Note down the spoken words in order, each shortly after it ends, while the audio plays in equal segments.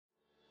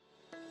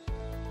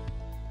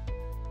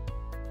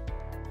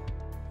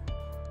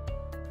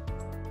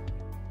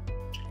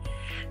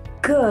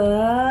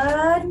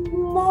Good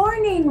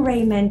morning,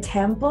 Raymond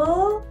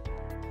Temple.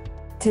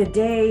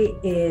 Today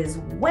is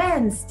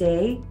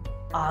Wednesday,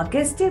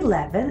 August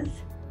 11th,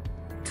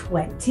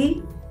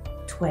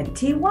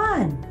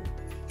 2021.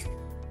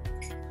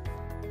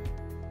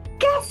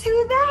 Guess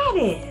who that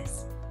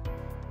is?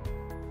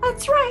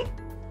 That's right,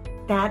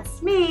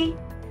 that's me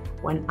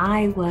when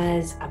I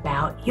was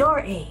about your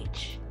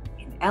age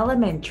in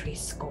elementary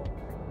school.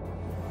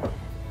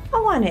 I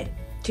wanted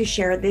to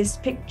share this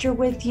picture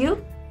with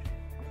you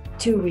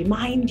to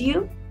remind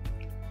you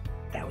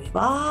that we've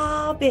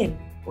all been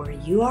where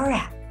you are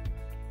at,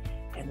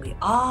 and we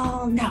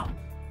all know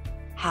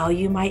how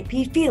you might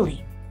be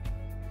feeling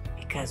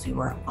because we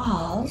were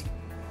all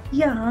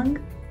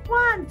young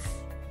once.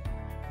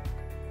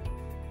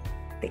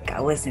 I think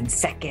I was in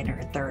second or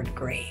third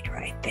grade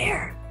right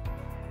there.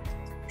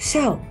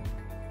 So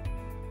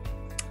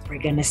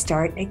we're gonna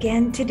start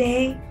again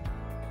today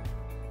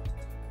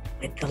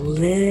with a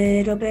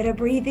little bit of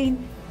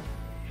breathing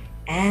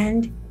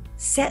and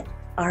set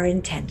our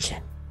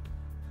intention.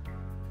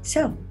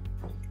 So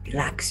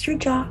relax your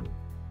jaw.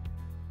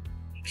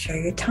 Make sure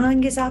your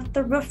tongue is off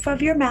the roof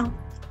of your mouth.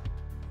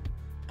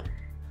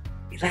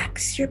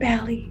 Relax your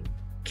belly.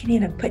 You can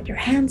even put your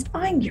hands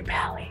on your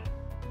belly.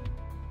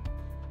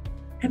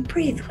 And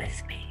breathe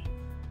with me.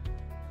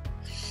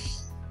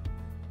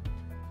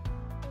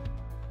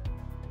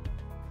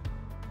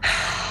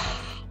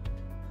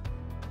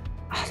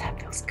 Oh,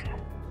 that feels good.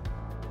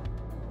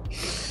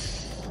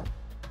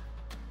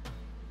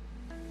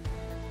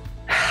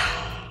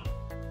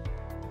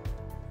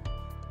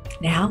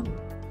 Now,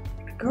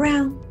 look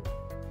around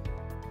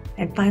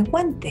and find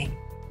one thing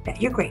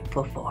that you're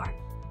grateful for.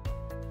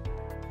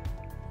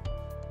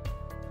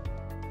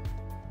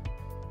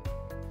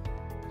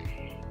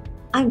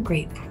 I'm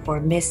grateful for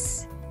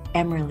Miss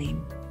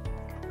Emerline,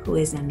 who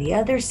is on the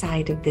other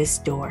side of this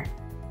door.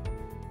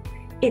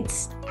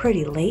 It's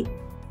pretty late.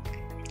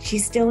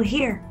 She's still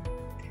here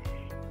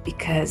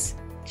because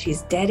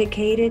she's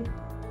dedicated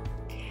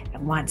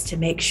and wants to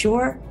make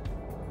sure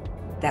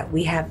that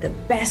we have the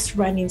best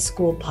running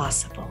school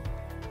possible.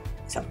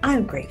 So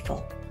I'm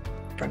grateful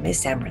for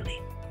Miss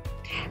Emerline.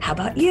 How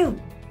about you?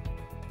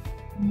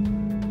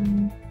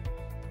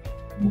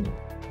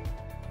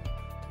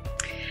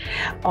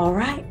 All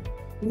right,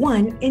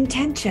 one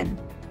intention.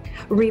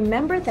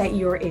 Remember that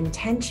your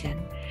intention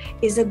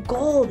is a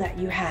goal that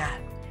you have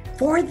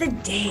for the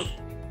day.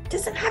 It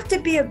doesn't have to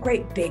be a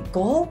great big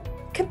goal.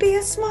 It could be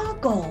a small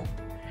goal.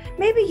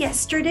 Maybe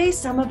yesterday,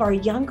 some of our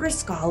younger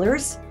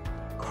scholars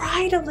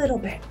cried a little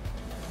bit.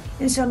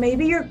 And so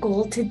maybe your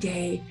goal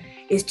today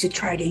is to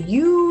try to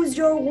use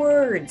your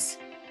words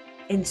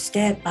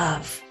instead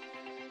of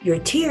your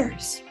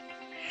tears.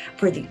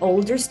 For the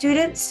older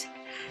students,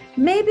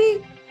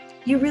 maybe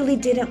you really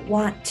didn't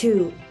want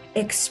to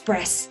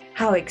express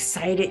how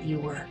excited you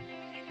were.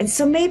 And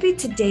so maybe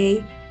today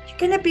you're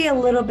going to be a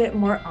little bit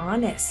more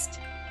honest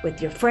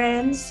with your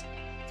friends,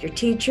 with your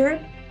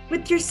teacher,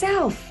 with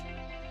yourself,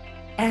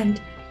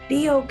 and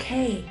be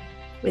okay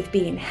with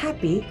being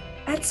happy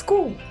at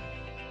school.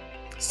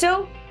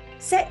 So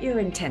set your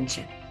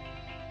intention.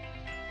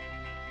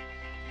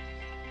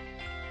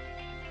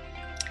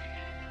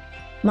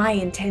 My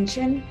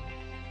intention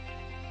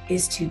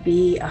is to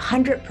be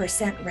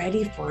 100%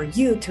 ready for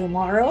you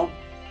tomorrow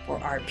for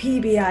our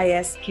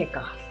PBIS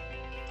kickoff.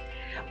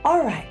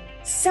 All right,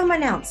 some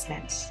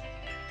announcements.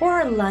 For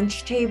our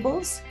lunch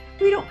tables,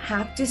 we don't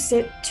have to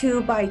sit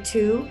 2 by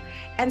 2.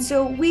 And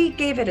so we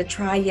gave it a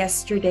try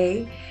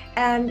yesterday,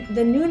 and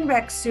the noon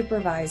rec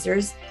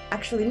supervisors,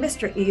 actually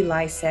Mr.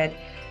 Eli said,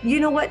 you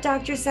know what,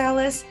 Dr.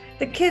 Salas,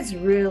 the kids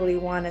really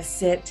want to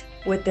sit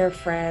with their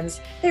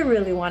friends. They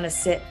really want to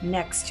sit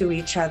next to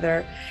each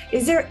other.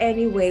 Is there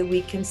any way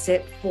we can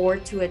sit 4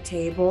 to a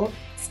table?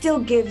 Still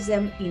gives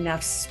them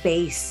enough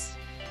space.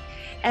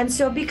 And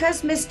so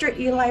because Mr.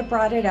 Eli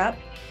brought it up,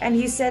 and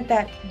he said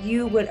that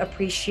you would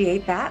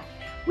appreciate that,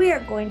 we are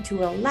going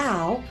to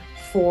allow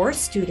 4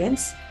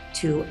 students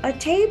to a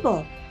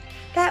table.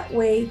 That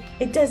way,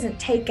 it doesn't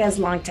take as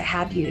long to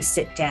have you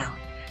sit down.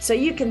 So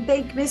you can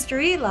thank Mr.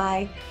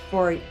 Eli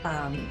for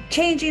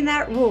changing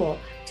that rule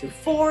to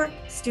 4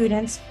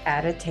 students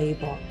at a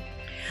table.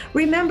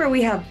 Remember,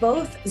 we have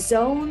both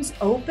zones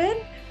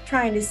open,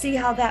 trying to see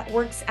how that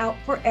works out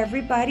for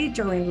everybody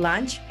during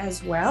lunch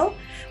as well.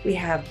 We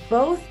have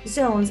both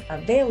zones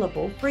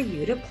available for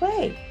you to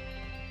play.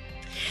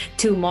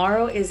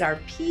 Tomorrow is our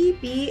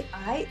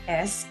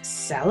PBIS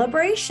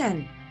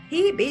celebration.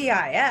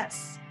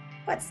 PBIS,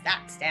 what's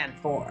that stand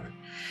for?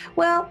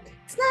 Well,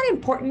 it's not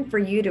important for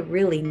you to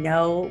really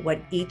know what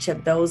each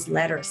of those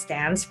letters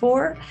stands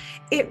for.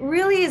 It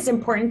really is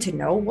important to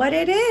know what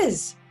it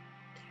is.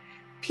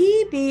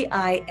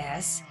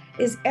 PBIS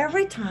is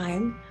every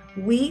time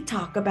we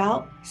talk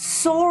about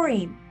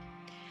soaring.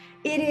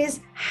 It is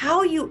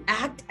how you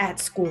act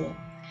at school.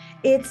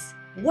 It's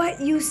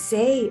what you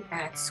say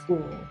at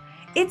school.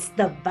 It's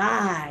the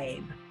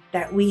vibe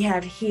that we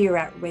have here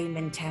at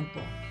Raymond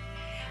Temple.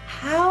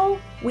 How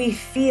we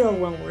feel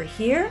when we're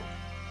here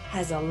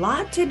has a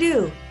lot to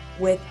do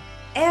with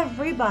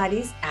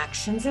everybody's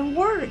actions and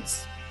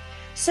words.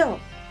 So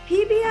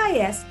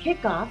PBIS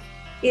kickoff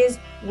is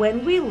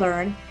when we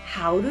learn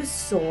how to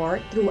soar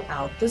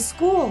throughout the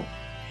school.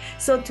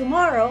 So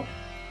tomorrow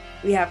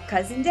we have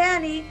Cousin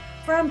Danny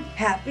from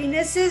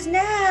Happiness Is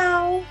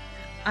Now.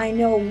 I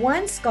know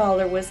one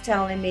scholar was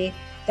telling me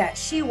that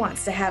she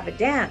wants to have a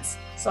dance,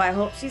 so I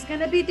hope she's going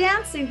to be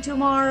dancing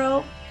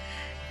tomorrow.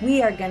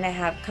 We are going to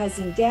have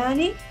Cousin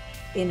Danny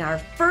in our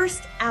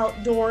first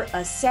outdoor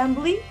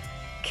assembly,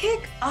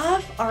 kick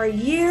off our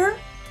year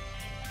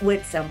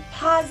with some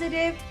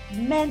positive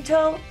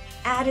mental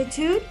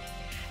attitude.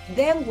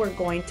 Then we're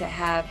going to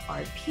have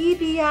our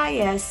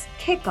PBIS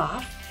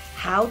kickoff,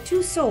 How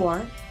to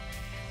Soar,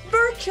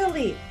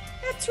 virtually.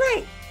 That's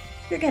right.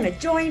 You're going to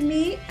join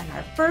me in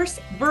our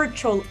first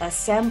virtual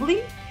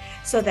assembly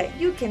so that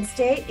you can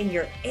stay in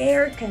your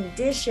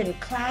air-conditioned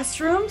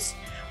classrooms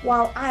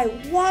while I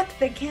walk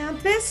the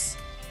campus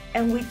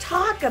and we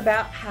talk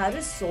about how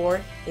to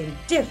soar in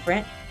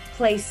different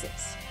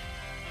places.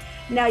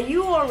 Now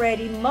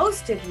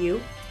most of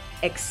you,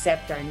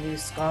 except our new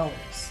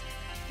scholars,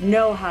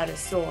 know how to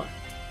soar.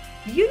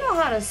 You know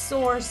how to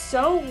soar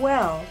so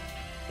well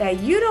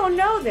that you don't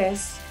know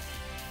this,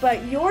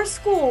 but your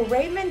school,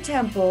 Raymond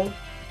Temple,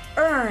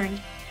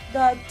 earned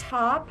the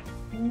top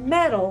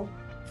medal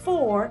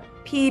for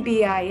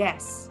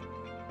PBIS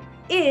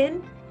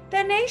in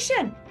the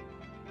nation.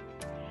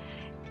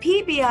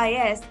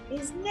 PBIS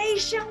is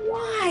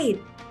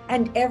nationwide,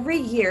 and every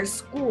year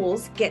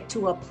schools get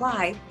to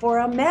apply for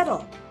a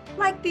medal,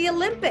 like the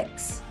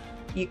Olympics.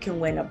 You can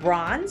win a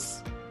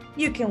bronze,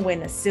 you can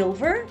win a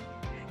silver,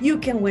 you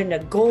can win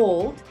a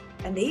gold,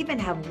 and they even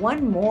have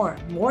one more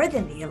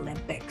than the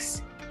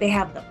Olympics. They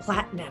have the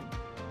platinum.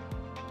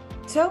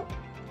 So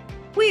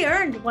we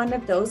earned one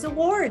of those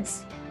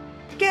awards.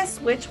 Guess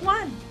which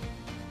one?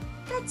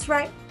 That's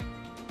right,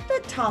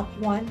 the top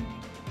one.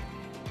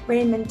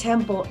 Raymond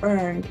Temple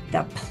earned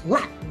the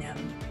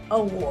Platinum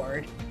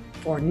Award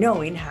for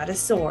knowing how to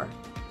soar.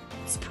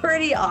 It's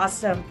pretty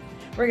awesome.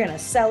 We're going to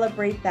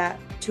celebrate that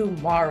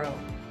tomorrow.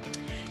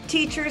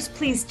 Teachers,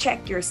 please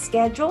check your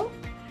schedule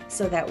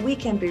so that we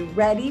can be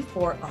ready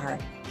for our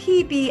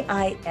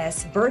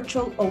PBIS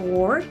Virtual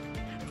Award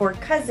for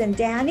Cousin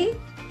Danny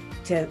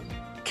to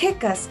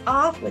kick us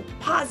off with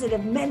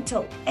positive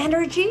mental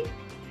energy.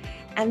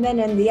 And then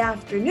in the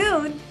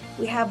afternoon,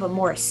 we have a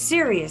more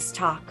serious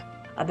talk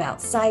about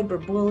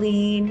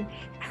cyberbullying,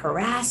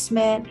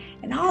 harassment,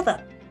 and all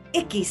the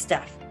icky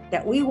stuff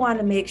that we want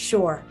to make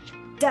sure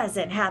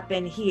doesn't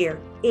happen here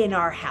in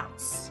our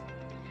house.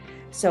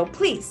 So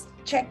please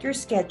check your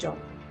schedule.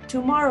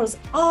 Tomorrow's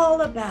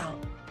all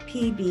about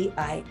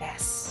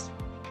PBIS.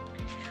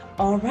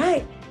 All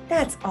right,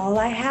 that's all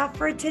I have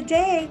for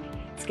today.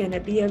 It's going to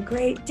be a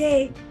great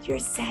day, your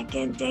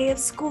second day of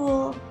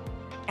school,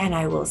 and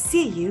I will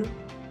see you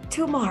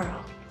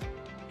tomorrow.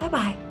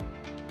 Bye-bye.